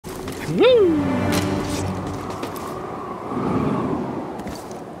Woo!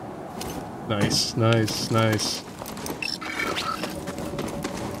 Nice, nice, nice.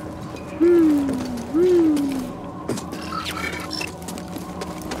 Woo, woo.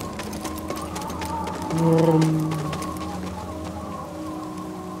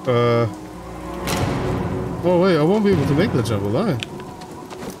 Oh wait, I won't be able to make that jump, will I?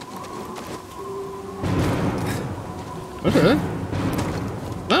 Okay.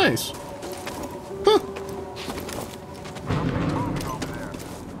 Nice. Huh.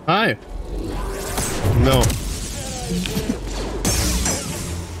 Hi. No.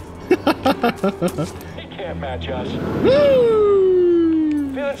 He can't match us.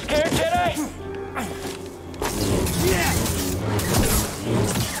 Woo! Feeling scared, Jedi?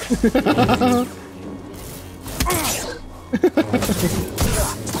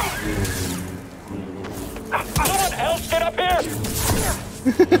 Someone else get up here!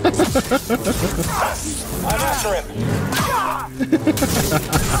 I'm after him.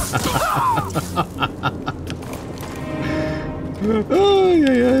 Oh,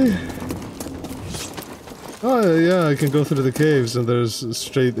 yeah. Oh, yeah, I can go through the caves and there's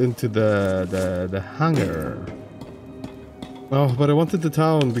straight into the hangar. Oh, but I wanted the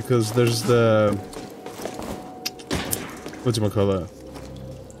town because there's the... whatchamacallit?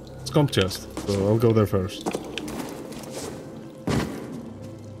 Scump chest, so I'll go there first.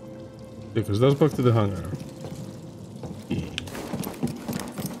 Because that's back to the hangar.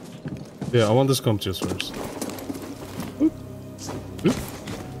 Yeah, I want the scump chest first. Oop. Oop.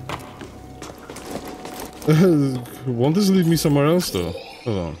 Won't this lead me somewhere else though?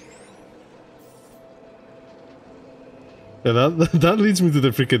 Hold on. Yeah, that leads me to the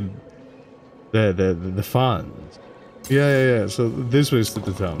freaking the fans. Yeah. So this way is to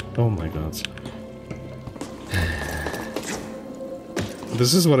the town. Oh my god.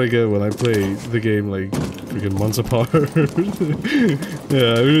 This is what I get when I play the game like freaking months apart.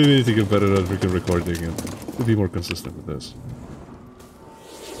 Yeah, I really need to get better at freaking recording and to be more consistent with this.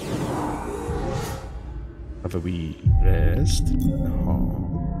 Have a wee rest. Oh.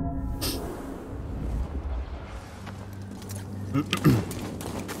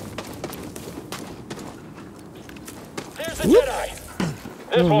 There's the Jedi.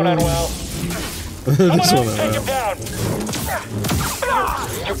 This won't end well. This one Someone else take him down.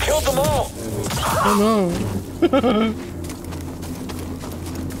 You killed them all. Oh no.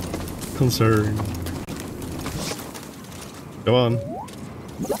 Concern. Go on.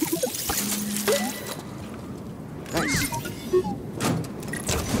 Nice.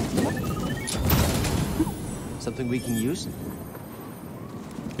 Something we can use?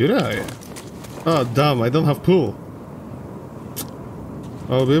 Did I? Oh damn, I don't have pull.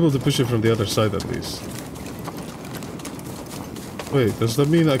 I'll be able to push it from the other side at least. Wait, does that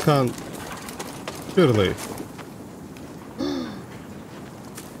mean I can't? Surely.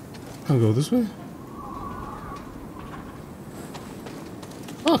 Can't go this way?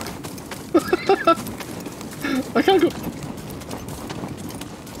 Fuck! I can't go.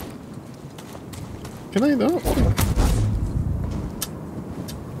 Can I not?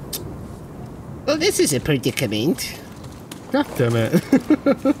 Well, this is a predicament. God damn it.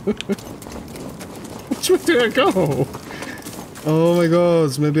 Which way do I go? Oh my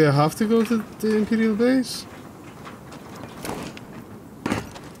god, maybe I have to go to the Imperial base?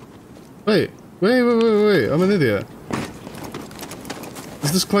 Wait, I'm an idiot.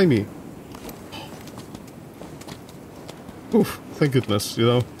 Is this climby? Oof, thank goodness, you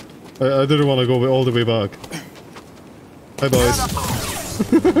know. I didn't want to go all the way back. Hi boys.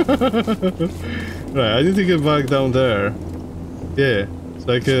 Right, I need to get back down there. Yeah,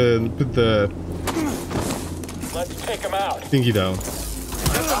 so I can put the... Let's take him out. thingy down.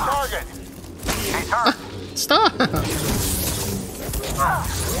 There's the target. Hey, target. Stop!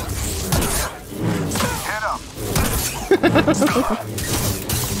 Head up.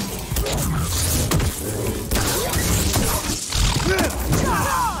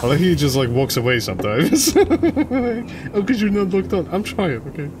 I like he just like walks away sometimes. Oh, because you're not locked on. I'm trying,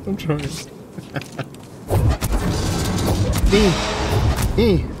 okay? I'm trying.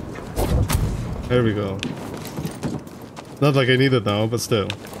 There we go. Not like I need it now, but still.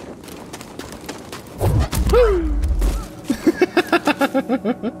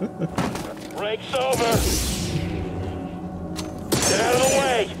 Break's over. Get out of the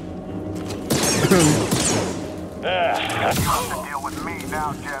way. You have to deal with me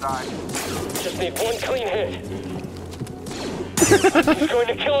now, Jedi. Just need one clean hit. He's going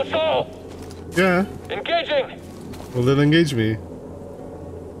to kill us all. Yeah. Engaging. Well, then engage me.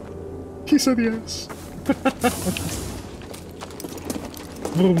 He said yes.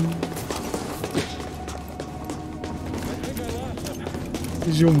 Boom.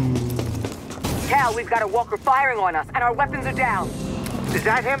 Zoom. Cal, we've got a walker firing on us, and our weapons are down. Is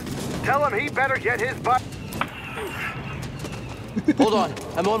that him? Tell him he better get his butt. Hold on,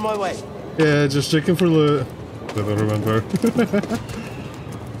 I'm on my way. Yeah, just checking for the. I don't remember.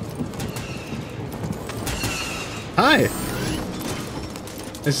 Hi!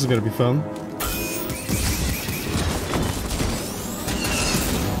 This is gonna be fun.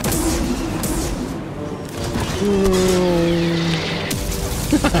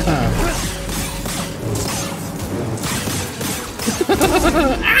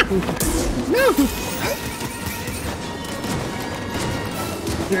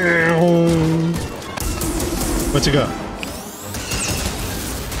 What you got?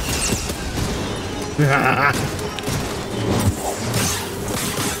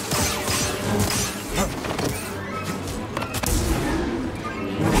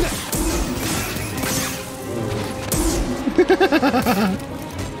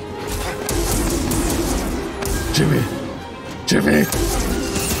 Jimmy! Jimmy!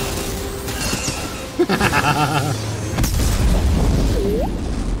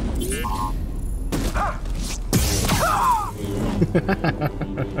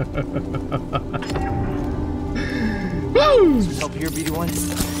 Woo! Some help here, BD1?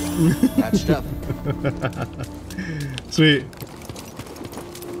 Patched up. Sweet.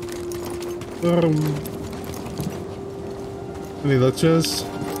 Any luchas?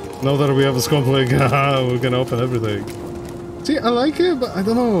 Now that we have a scomplink, we're gonna open everything. See, I like it, but I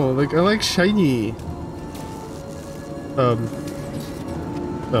don't know. Like, I like shiny.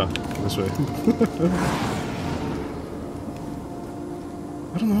 This way.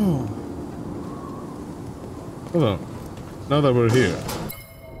 I don't know. Hold on. Now that we're here,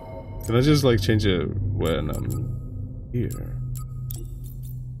 can I just like change it when I'm here?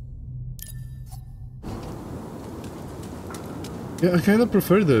 Yeah, I kind of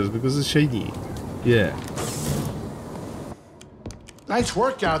prefer this because it's shady. Yeah. Nice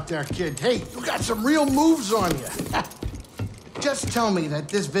work out there, kid. Hey, you got some real moves on you. Just tell me that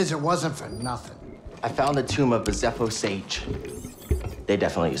this visit wasn't for nothing. I found the tomb of a Zepho sage. They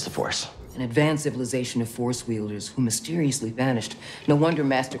definitely used the Force. An advanced civilization of Force wielders who mysteriously vanished. No wonder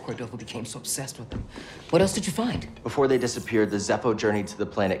Master Cordova became so obsessed with them. What else did you find? Before they disappeared, the Zepho journeyed to the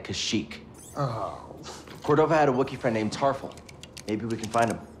planet Kashyyyk. Oh. Cordova had a Wookiee friend named Tarful. Maybe we can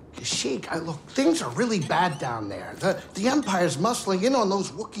find him. Kashyyyk, look, things are really bad down there. The Empire's muscling in on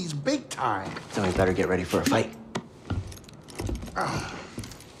those Wookiees big time. So we better get ready for a fight.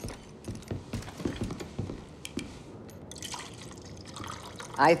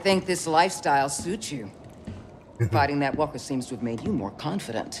 I think this lifestyle suits you. Fighting that walker seems to have made you more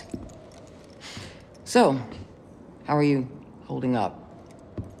confident. So, how are you holding up?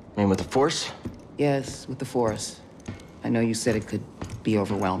 I mean, with the Force? Yes, with the Force. I know you said it could be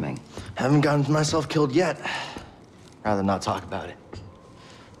overwhelming. Haven't gotten myself killed yet. Rather not talk about it.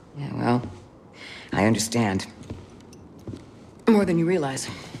 Yeah, well, I understand. More than you realize.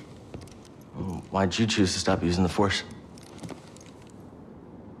 Why'd you choose to stop using the Force?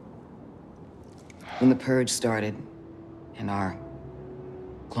 When the Purge started, and our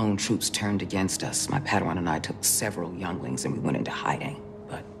clone troops turned against us, my Padawan and I took several younglings and we went into hiding.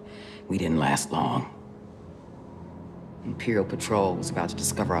 But we didn't last long. Imperial Patrol was about to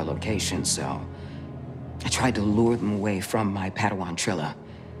discover our location, so I tried to lure them away from my Padawan Trilla.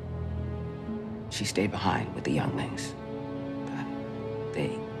 She stayed behind with the younglings, but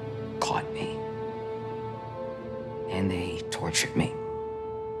they caught me. And they tortured me.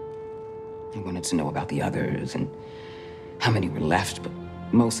 They wanted to know about the others and how many were left, but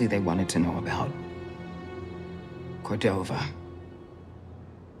mostly they wanted to know about Cordova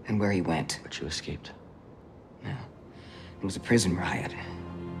and where he went. But you escaped. Yeah. It was a prison riot.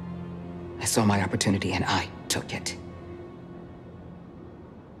 I saw my opportunity and I took it.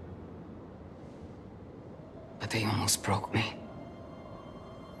 But they almost broke me.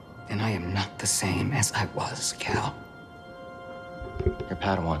 And I am not the same as I was, Cal. Your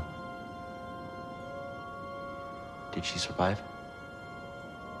Padawan. Did she survive?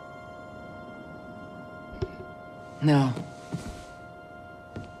 No.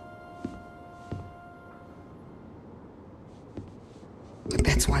 But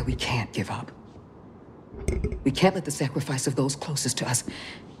that's why we can't give up. We can't let the sacrifice of those closest to us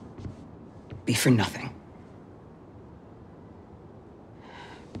be for nothing.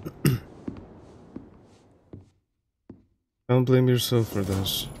 Don't blame yourself for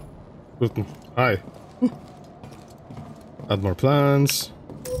this. Hi. Add more plans.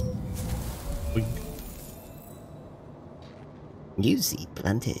 You see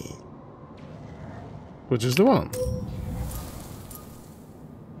plenty. which is the one.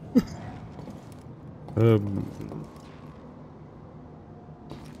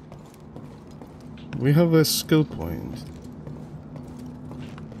 We have a skill point.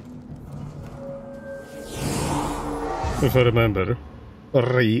 If I remember.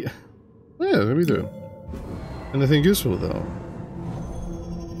 Right. Yeah, we do. Anything useful though?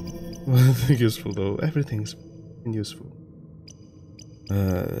 Nothing useful though. Everything's useful.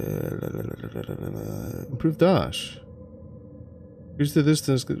 Improve dash. Reach the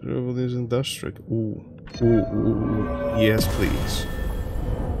distance using dash trick. Ooh. Ooh. Yes, please.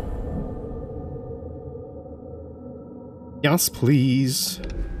 Yes, please.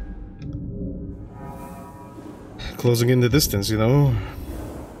 Closing in the distance, you know.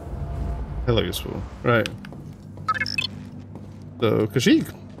 Hella useful. Right. So,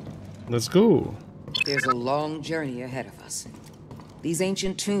 Kashyyyk. Let's go. There's a long journey ahead of us. These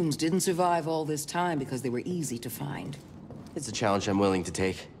ancient tombs didn't survive all this time because they were easy to find. It's a challenge I'm willing to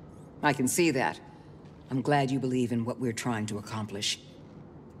take. I can see that. I'm glad you believe in what we're trying to accomplish.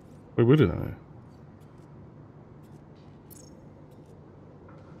 Why wouldn't I?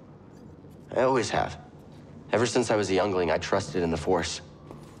 I always have. Ever since I was a youngling, I trusted in the Force.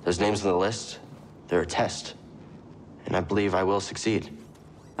 Those names on the list, they're a test. And I believe I will succeed.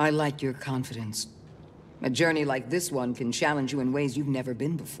 I like your confidence. A journey like this one can challenge you in ways you've never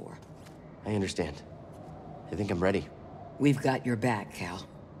been before. I understand. I think I'm ready. We've got your back, Cal.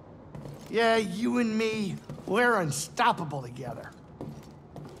 Yeah, you and me, we're unstoppable together.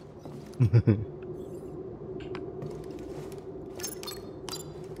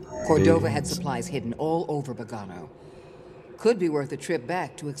 Cordova had supplies hidden all over Bogano. Could be worth a trip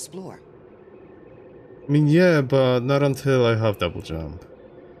back to explore. I mean, yeah, but not until I have double jump.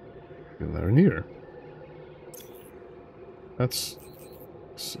 You're nowhere near. That's...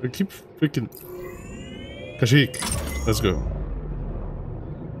 I keep freaking... Kashyyyk, let's go.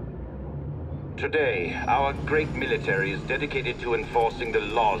 Today, our great military is dedicated to enforcing the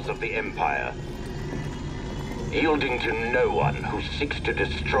laws of the Empire, yielding to no one who seeks to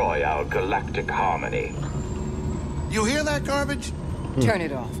destroy our galactic harmony. You hear that garbage? Turn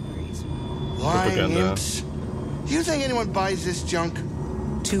it off, please. Lying Propaganda. imps. Do you think anyone buys this junk?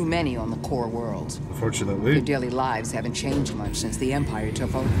 Too many on the core worlds. Their Unfortunately. daily lives haven't changed much since the Empire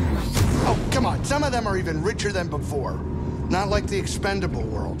took over. Oh, come on. Some of them are even richer than before. Not like the expendable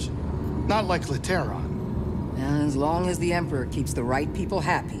worlds. Not like Lateron. As long as the Emperor keeps the right people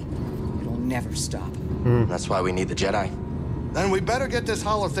happy, it'll never stop. That's why we need the Jedi. Then we better get this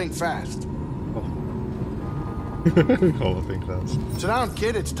hollow thing fast. Hollow thing fast. Sit down,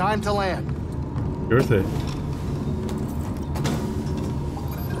 kid. It's time to land. Your thing.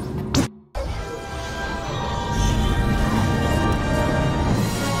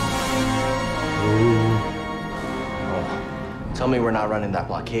 Tell me we're not running that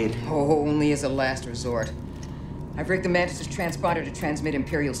blockade. Oh, only as a last resort. I've rigged the Mantis' transponder to transmit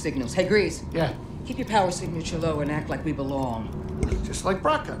Imperial signals. Hey, Grease. Yeah, Keep your power signature low and act like we belong. just like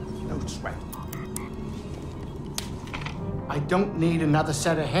Braca. No sweat. I don't need another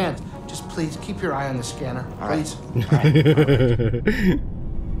set of hands. Just please keep your eye on the scanner, All right. please.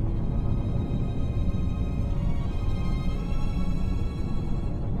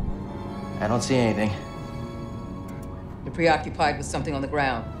 I don't see anything. You're preoccupied with something on the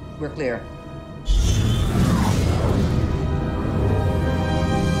ground. We're clear.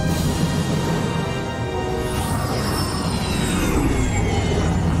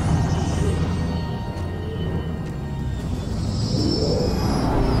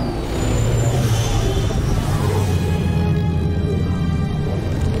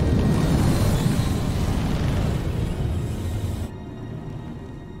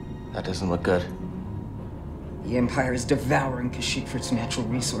 That doesn't look good. The Empire is devouring Kashyyyk for its natural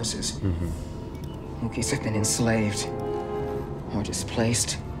resources. Wookiees have been enslaved. Or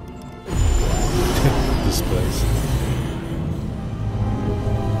displaced. Displaced.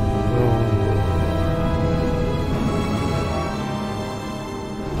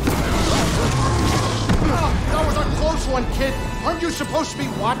 That was a close one, kid. Aren't you supposed to be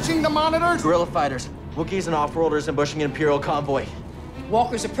watching the monitors? Guerrilla fighters, Wookiees and off-worlders ambushing an Imperial convoy.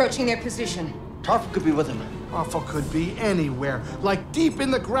 Walkers approaching their position. Tarful could be with them. Awful could be anywhere, like deep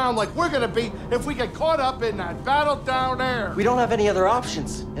in the ground, like we're gonna be if we get caught up in that battle down there. We don't have any other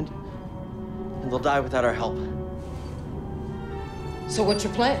options, and they'll die without our help. So what's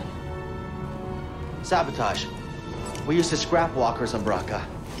your plan? Sabotage. We used to scrap walkers on Braca.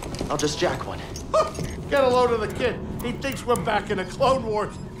 I'll just jack one. Get a load of the kid. He thinks we're back in the Clone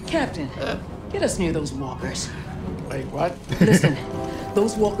Wars. Captain, get us near those walkers. Wait, what? Listen,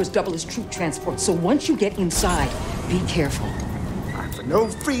 Those walkers double as troop transport, so once you get inside, be careful. No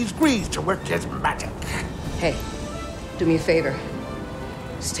freeze grease to work his magic. Hey, do me a favor.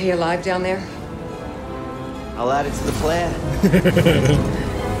 Stay alive down there. I'll add it to the plan.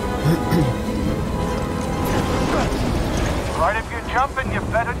 Right, if you're jumping, you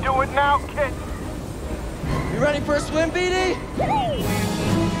better do it now, kid. You ready for a swim, BD?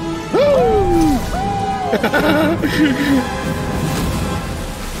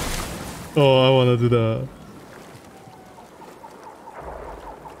 Oh, I wanna do that.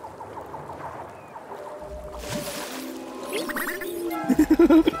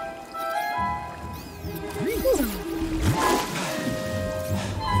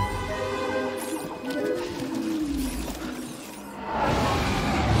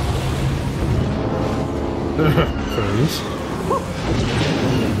 Friends.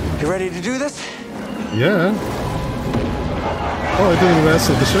 You ready to do this? Yeah. Oh, I didn't rest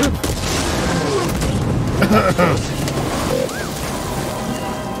of the ship.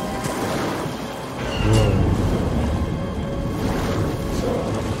 Whoa.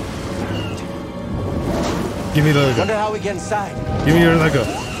 Give me the leg Wonder up. how we get inside. Give me your leg up.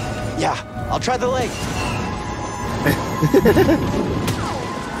 Yeah, I'll try the leg.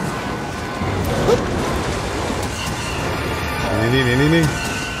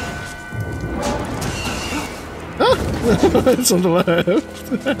 It's on the left.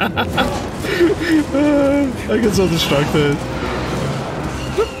 I get so distracted.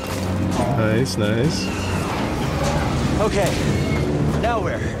 Nice, nice. Okay, now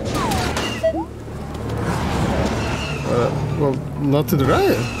where? Well, not to the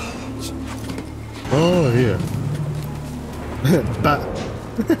right. Oh, here. That.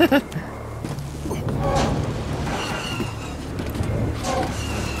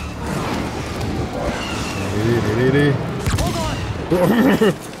 Hold on.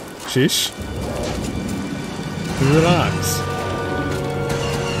 Sheesh. Relax.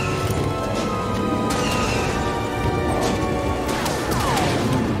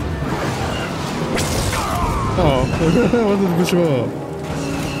 Oh, I wanted to push him up.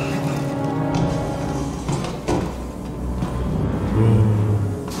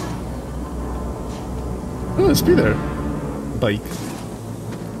 Oh, it's Peter. Bike.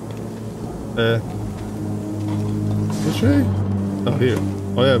 Which way? Oh, here.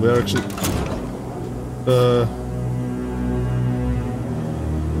 Oh yeah, we're actually...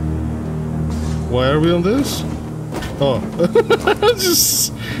 Why are we on this? Oh.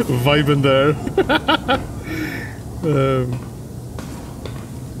 Just vibing there.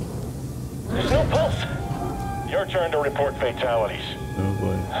 There's no pulse. Your turn to report fatalities. Oh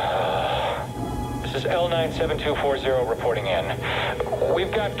boy. This is L97240 reporting in.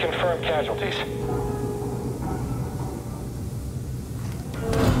 We've got confirmed casualties.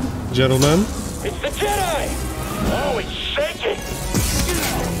 Gentlemen. It's the Jedi! Oh, it's shaking!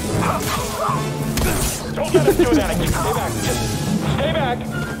 Don't let us do that again. Stay back. Just stay back.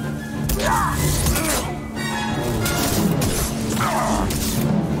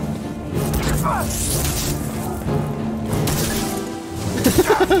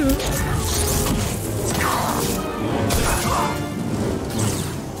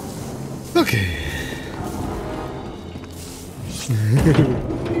 Okay.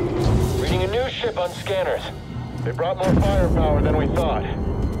 Reading a new ship on scanners. They brought more firepower than we thought.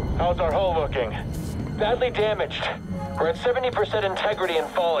 How's our hull looking? Badly damaged. We're at 70% integrity and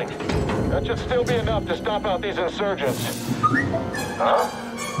falling. That should still be enough to stop out these insurgents. Huh?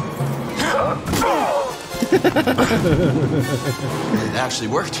 It actually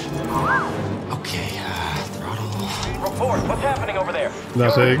worked. Okay, throttle. Report, what's happening over there?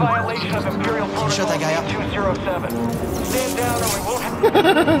 Nothing. Violation of Imperial Protocol Shut that guy up. 207. Stand down or we won't have...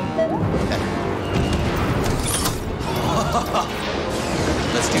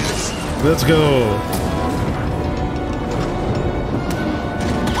 Let's do this. Let's go.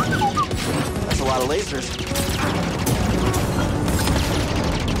 That's a lot of lasers.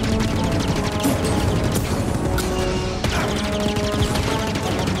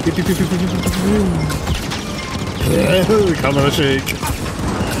 Camera shake.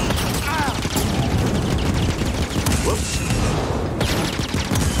 Whoops.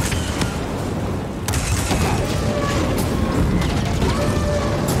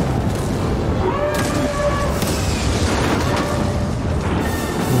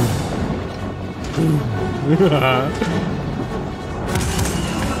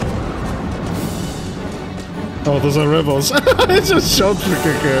 Oh, those are rebels. I just shot the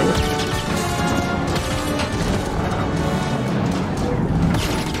kicker.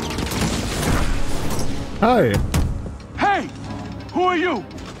 Hi. Hey! Who are you?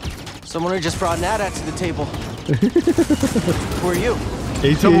 Someone who just brought an AT-AT to the table. Who are you?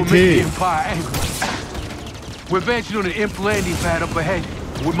 Someone make the AT-AT. Empire angry. We're advancing on an imp landing pad up ahead.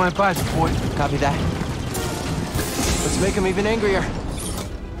 With my fire support. Copy that. Let's make him even angrier.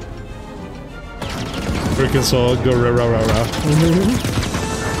 Freaking saw go rah rah rah rah.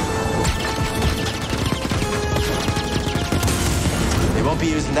 They won't be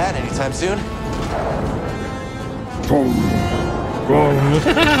using that anytime soon. Boom. Boom.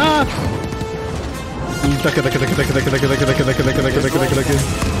 Taka taka taka taka taka taka taka taka taka taka taka taka taka.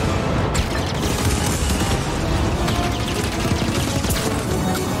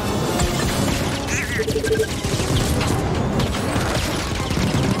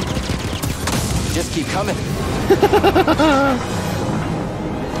 Just keep coming.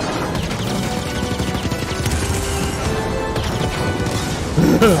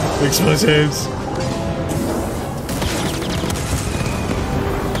 Explosives.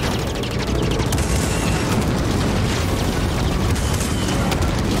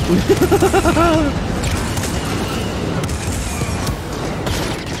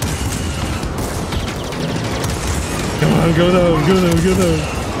 Come on, go down, go down, go down.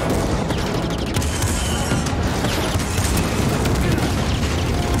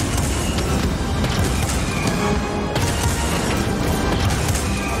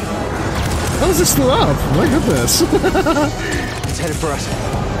 How is this still up? My goodness. It's headed for us.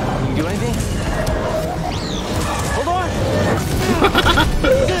 Can you do anything? Hold on!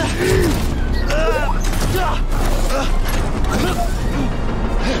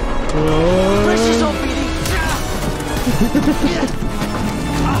 Brace yourself, Beanie!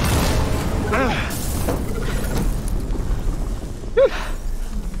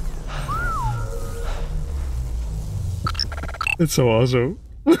 It's so awesome.